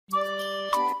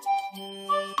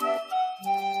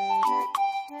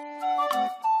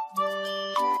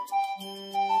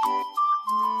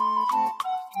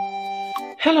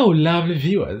Hello lovely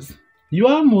viewers, you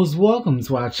are most welcome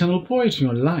to our channel Poetry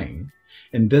Online.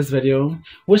 In this video,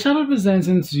 we shall be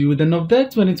presenting to you the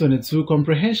Novdec 2022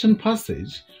 Comprehension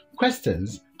passage,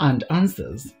 questions and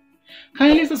answers.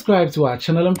 Kindly subscribe to our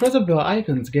channel and press the bell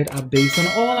icon to get updates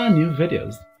on all our new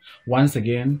videos. Once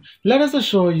again, let us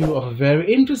assure you of a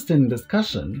very interesting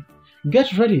discussion.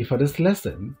 Get ready for this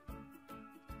lesson.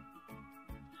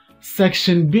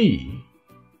 Section B,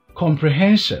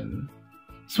 Comprehension.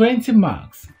 20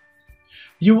 marks.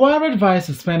 You are advised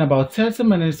to spend about 30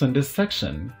 minutes on this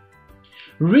section.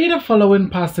 Read the following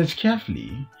passage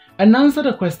carefully and answer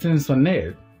the questions on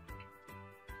it.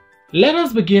 Let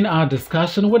us begin our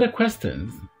discussion with the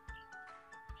questions.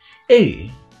 A.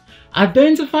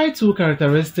 Identify two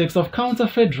characteristics of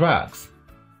counterfeit drugs.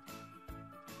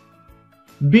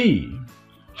 B.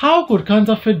 How could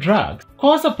counterfeit drugs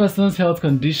cause a person's health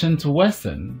condition to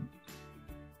worsen?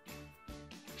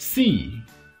 C.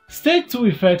 State two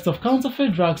effects of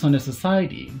counterfeit drugs on a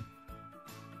society.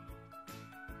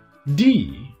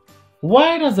 D.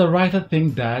 Why does the writer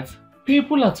think that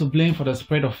people are to blame for the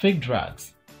spread of fake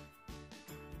drugs?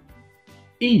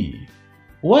 E.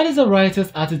 What is the writer's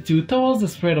attitude towards the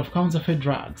spread of counterfeit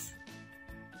drugs?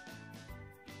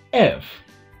 F.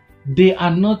 They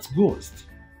are not ghosts.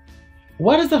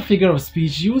 What is the figure of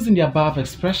speech used in the above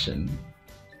expression?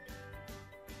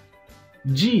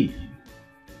 G.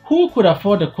 Who could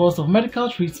afford the cost of medical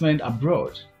treatment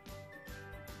abroad?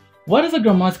 What is the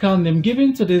grammatical name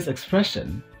given to this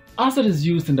expression as it is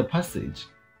used in the passage?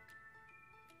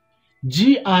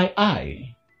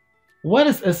 GII. What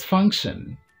is its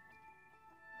function?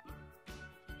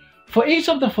 For each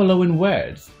of the following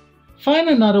words, find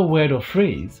another word or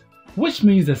phrase which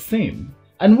means the same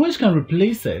and which can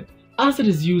replace it as it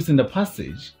is used in the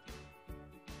passage.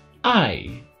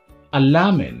 I.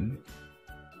 Alarming.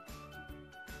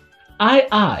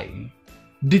 II.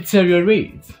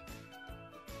 Deteriorate.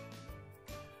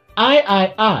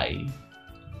 III.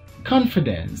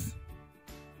 Confidence.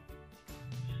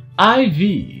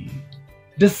 IV.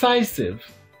 Decisive.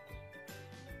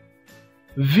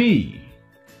 V.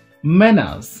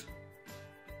 Menace.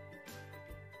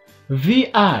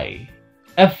 VI.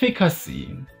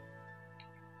 Efficacy.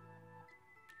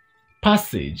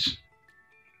 Passage.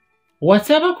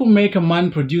 Whatever could make a man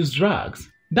produce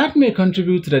drugs that may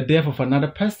contribute to the death of another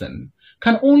person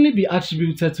can only be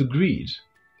attributed to greed.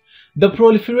 The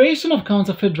proliferation of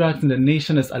counterfeit drugs in the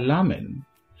nation is alarming.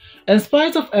 In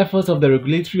spite of efforts of the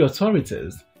regulatory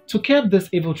authorities to curb this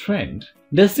evil trend,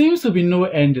 there seems to be no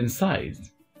end in sight.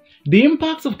 The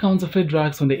impacts of counterfeit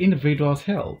drugs on the individual's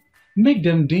health make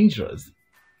them dangerous.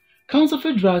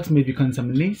 Counterfeit drugs may be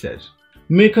contaminated,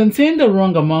 may contain the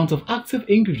wrong amount of active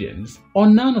ingredients or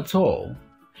none at all.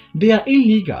 They are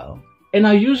illegal and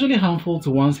are usually harmful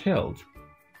to one's health.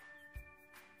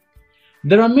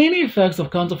 There are many effects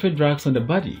of counterfeit drugs on the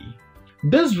body.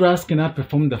 These drugs cannot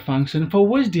perform the function for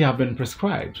which they have been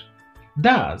prescribed.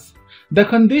 Thus, the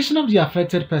condition of the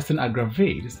affected person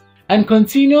aggravates and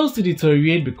continues to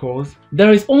deteriorate because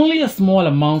there is only a small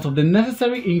amount of the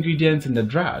necessary ingredients in the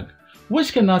drug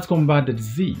which cannot combat the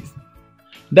disease.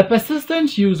 The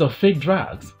persistent use of fake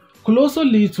drugs could also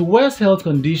lead to worse health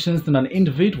conditions in an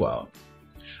individual.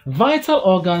 Vital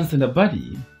organs in the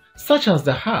body, such as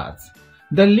the heart,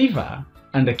 the liver,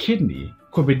 and the kidney,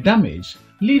 could be damaged,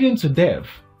 leading to death.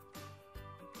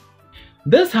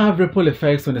 This has ripple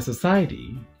effects on the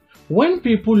society. When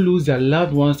people lose their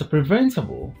loved ones to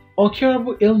preventable or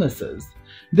curable illnesses,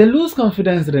 they lose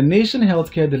confidence in the nation's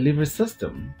healthcare delivery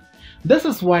system. This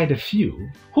is why the few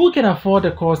who can afford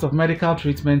the cost of medical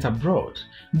treatment abroad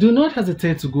do not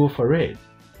hesitate to go for it.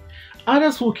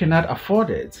 Others who cannot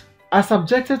afford it are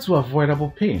subjected to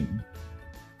avoidable pain.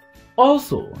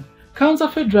 Also,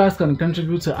 counterfeit drugs can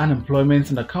contribute to unemployment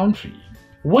in the country.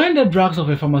 When the drugs of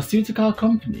a pharmaceutical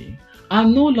company are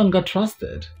no longer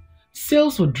trusted,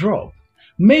 sales will drop,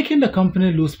 making the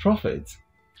company lose profit.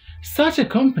 Such a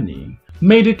company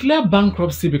may declare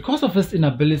bankruptcy because of its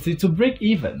inability to break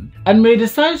even and may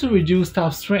decide to reduce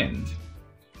staff strength.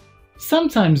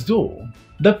 Sometimes though,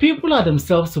 the people are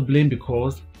themselves to blame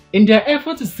because, in their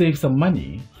effort to save some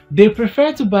money, they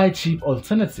prefer to buy cheap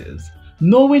alternatives,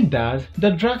 knowing that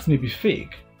the drugs may be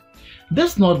fake.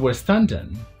 This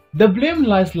notwithstanding, the blame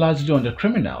lies largely on the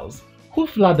criminals who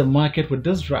flood the market with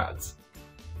these drugs.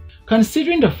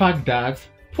 Considering the fact that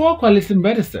poor quality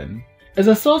medicine is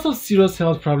a source of serious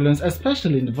health problems,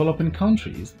 especially in developing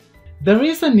countries, there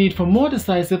is a need for more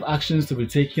decisive actions to be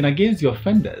taken against the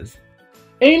offenders.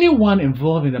 Anyone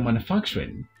involved in the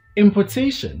manufacturing,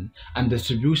 importation, and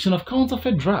distribution of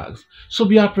counterfeit drugs should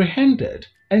be apprehended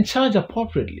and charged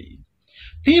appropriately.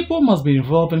 People must be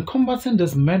involved in combating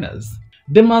this menace.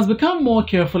 They must become more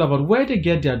careful about where they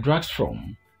get their drugs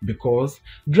from, because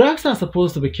drugs are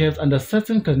supposed to be kept under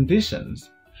certain conditions.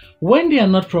 When they are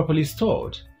not properly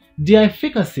stored, their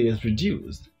efficacy is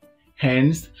reduced.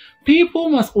 Hence, people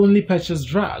must only purchase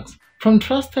drugs from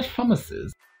trusted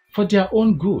pharmacies for their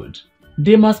own good.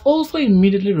 They must also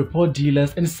immediately report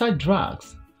dealers in such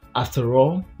drugs. After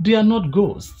all, they are not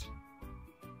ghosts.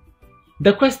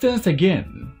 The questions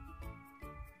again.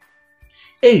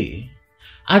 A.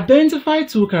 Identify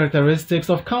 2 characteristics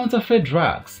of counterfeit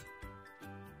drugs.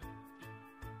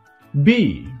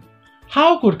 B.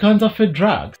 How could counterfeit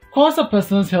drugs cause a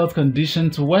person's health condition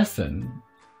to worsen?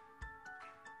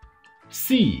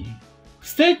 C.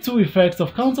 State 2 effects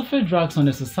of counterfeit drugs on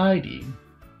a society.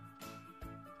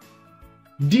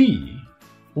 D.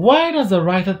 Why does the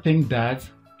writer think that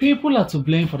people are to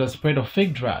blame for the spread of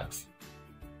fake drugs?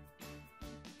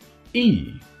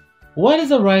 E. What is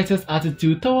the writer's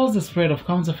attitude towards the spread of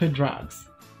counterfeit drugs?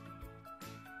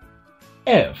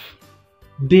 F.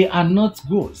 They are not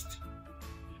ghosts.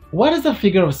 What is the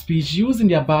figure of speech used in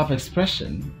the above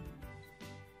expression?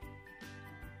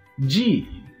 G.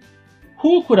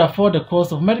 Who could afford the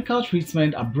cost of medical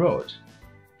treatment abroad?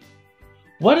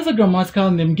 What is the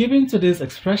grammatical name given to this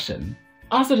expression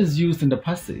as it is used in the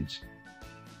passage?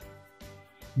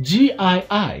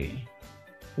 GII.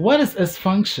 What is its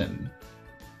function?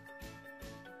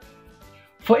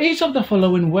 For each of the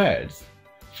following words,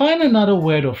 find another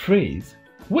word or phrase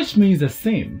which means the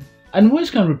same and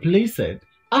which can replace it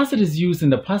as it is used in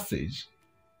the passage.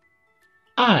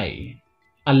 I.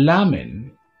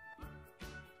 Alarming.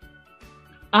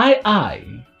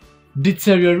 II.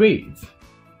 Deteriorate.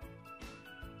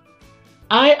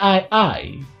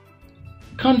 III.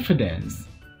 Confidence.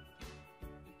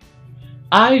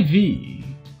 IV.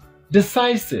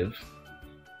 Decisive.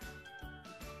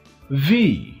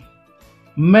 V.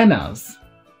 Menace.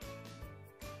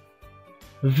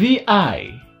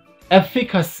 VI.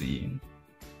 Efficacy.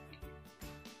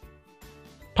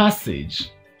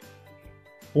 Passage.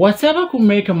 Whatever could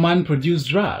make a man produce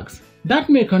drugs that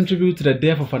may contribute to the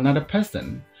death of another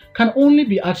person can only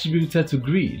be attributed to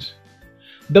greed.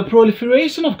 The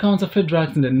proliferation of counterfeit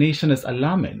drugs in the nation is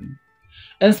alarming.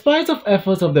 In spite of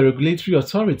efforts of the regulatory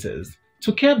authorities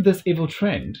to curb this evil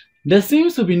trend, there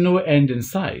seems to be no end in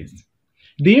sight.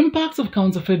 The impacts of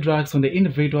counterfeit drugs on the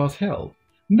individual's health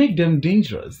make them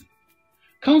dangerous.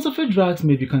 Counterfeit drugs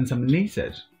may be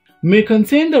contaminated, may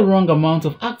contain the wrong amount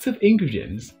of active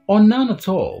ingredients or none at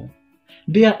all.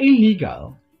 They are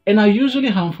illegal and are usually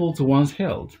harmful to one's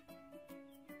health.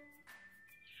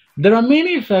 There are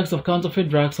many effects of counterfeit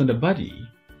drugs on the body.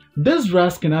 These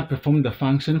drugs cannot perform the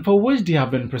function for which they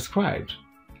have been prescribed.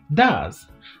 Thus,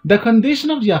 the condition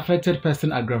of the affected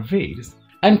person aggravates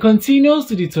and continues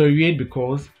to deteriorate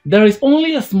because there is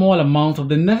only a small amount of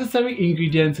the necessary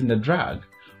ingredients in the drug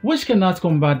which cannot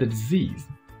combat the disease.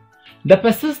 The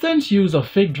persistent use of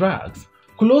fake drugs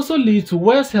could also lead to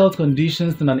worse health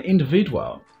conditions in an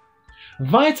individual.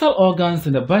 Vital organs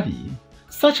in the body,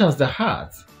 such as the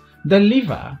heart, the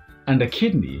liver, and the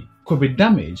kidney, could be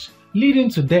damaged, leading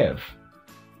to death.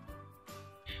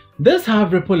 This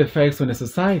has ripple effects on a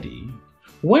society.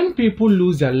 When people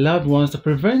lose their loved ones to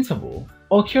preventable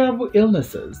or curable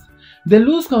illnesses, they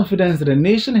lose confidence in the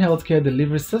nation's healthcare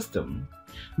delivery system.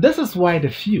 This is why the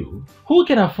few who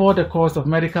can afford the cost of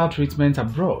medical treatment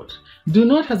abroad do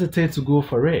not hesitate to go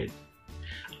for it.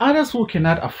 Others who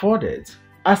cannot afford it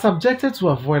are subjected to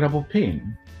avoidable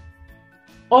pain.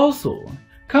 Also,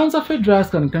 counterfeit drugs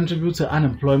can contribute to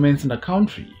unemployment in the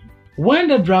country. When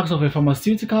the drugs of a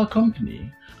pharmaceutical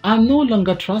company are no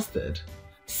longer trusted,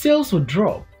 sales will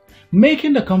drop,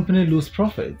 making the company lose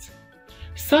profit.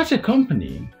 Such a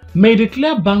company may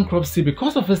declare bankruptcy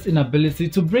because of its inability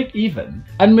to break even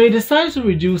and may decide to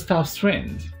reduce staff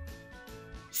strength.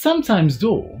 Sometimes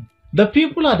though, the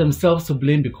people are themselves to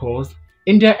blame because,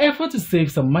 in their effort to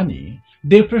save some money,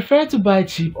 they prefer to buy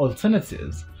cheap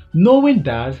alternatives, knowing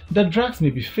that the drugs may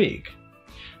be fake.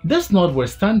 This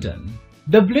notwithstanding,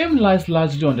 the blame lies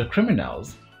largely on the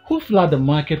criminals who flood the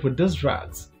market with these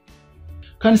drugs.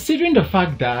 Considering the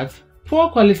fact that poor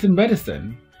quality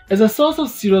medicine is a source of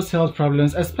serious health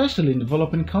problems, especially in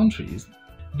developing countries,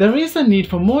 there is a need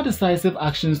for more decisive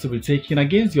actions to be taken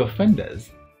against the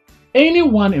offenders.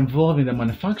 Anyone involved in the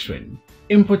manufacturing,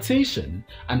 importation,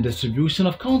 and distribution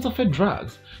of counterfeit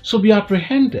drugs should be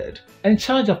apprehended and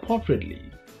charged appropriately.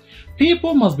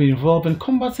 People must be involved in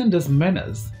combating this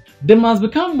menace. They must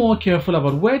become more careful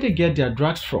about where they get their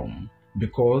drugs from,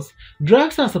 because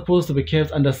drugs are supposed to be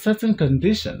kept under certain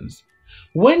conditions.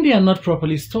 When they are not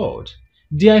properly stored,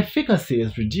 their efficacy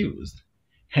is reduced.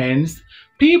 Hence,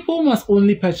 people must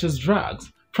only purchase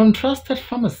drugs from trusted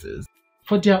pharmacies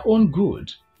for their own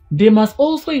good. They must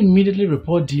also immediately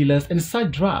report dealers in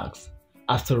such drugs.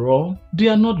 After all, they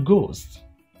are not ghosts.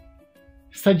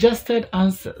 Suggested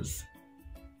answers.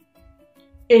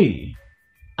 A.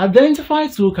 Identify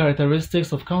two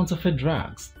characteristics of counterfeit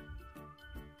drugs.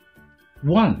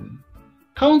 1.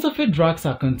 Counterfeit drugs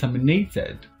are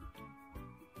contaminated.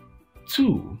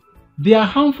 2. They are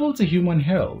harmful to human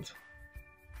health.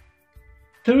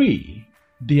 3.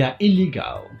 They are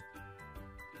illegal.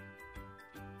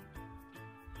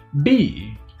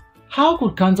 B. How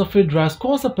could counterfeit drugs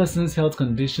cause a person's health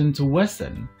condition to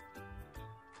worsen?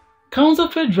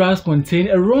 Counterfeit drugs contain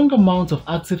a wrong amount of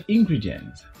active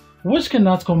ingredients, which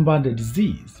cannot combat the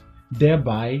disease,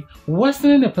 thereby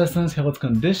worsening a person's health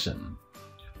condition.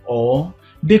 Or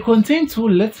they contain too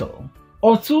little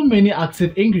or too many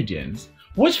active ingredients,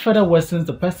 which further worsens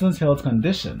the person's health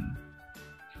condition.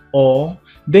 Or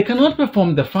they cannot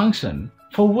perform the function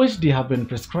for which they have been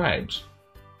prescribed.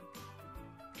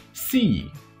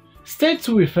 C. State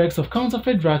two effects of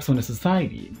counterfeit drugs on a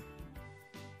society.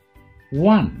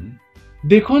 1.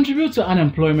 They contribute to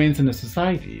unemployment in a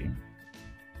society.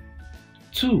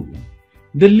 2.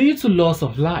 They lead to loss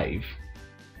of life.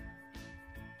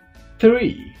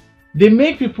 3. They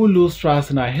make people lose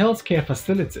trust in our healthcare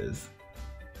facilities.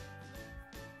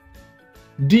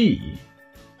 D.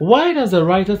 Why does the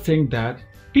writer think that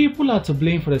people are to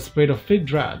blame for the spread of fake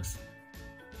drugs?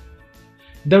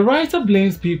 The writer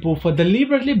blames people for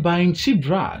deliberately buying cheap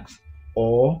drugs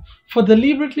or for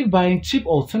deliberately buying cheap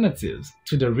alternatives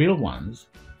to the real ones.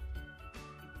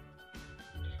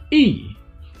 E.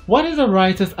 What is the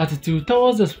writer's attitude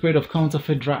towards the spread of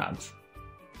counterfeit drugs?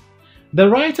 The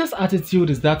writer's attitude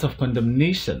is that of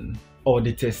condemnation or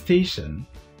detestation.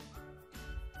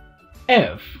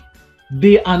 F.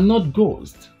 They are not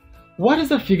ghosts. What is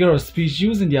the figure of speech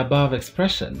used in the above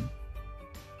expression?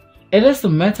 It is a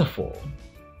metaphor.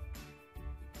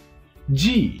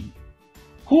 G.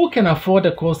 Who can afford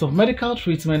the cost of medical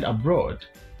treatment abroad?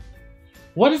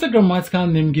 What is the grammatical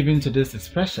name given to this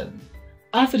expression,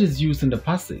 as it is used in the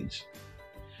passage?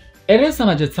 It is an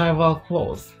adjectival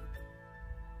clause.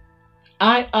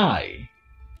 I.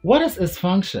 What is its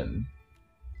function?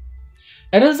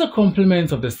 It is the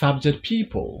complement of the subject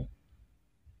people.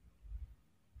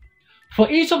 For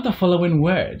each of the following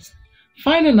words,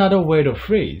 find another word or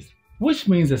phrase which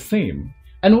means the same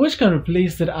and which can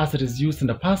replace it as it is used in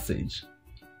the passage.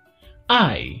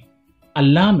 I.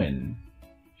 Alarming.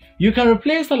 You can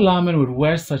replace alarming with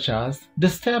words such as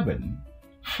disturbing,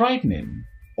 frightening,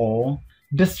 or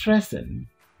distressing.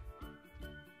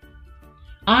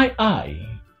 I.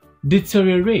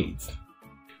 Deteriorate.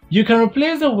 You can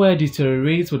replace the word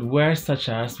deteriorate with words such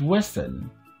as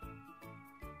worsen.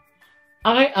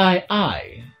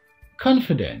 I.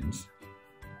 Confidence.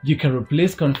 You can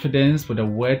replace confidence with the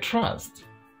word trust.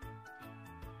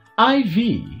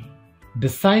 IV.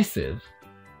 Decisive.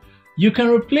 You can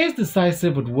replace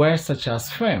decisive with words such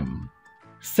as firm,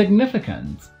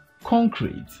 significant,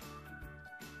 concrete.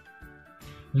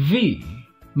 V.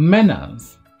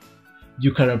 Menace.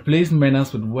 You can replace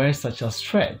menace with words such as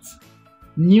threat,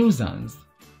 nuisance.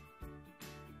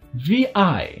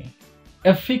 VI.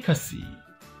 Efficacy.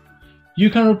 You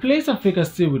can replace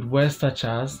efficacy with words such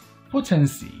as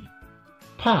potency,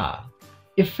 power,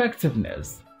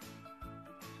 effectiveness.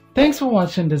 Thanks for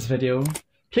watching this video.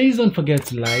 Please don't forget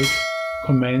to like,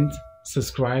 comment,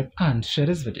 subscribe, and share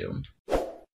this video.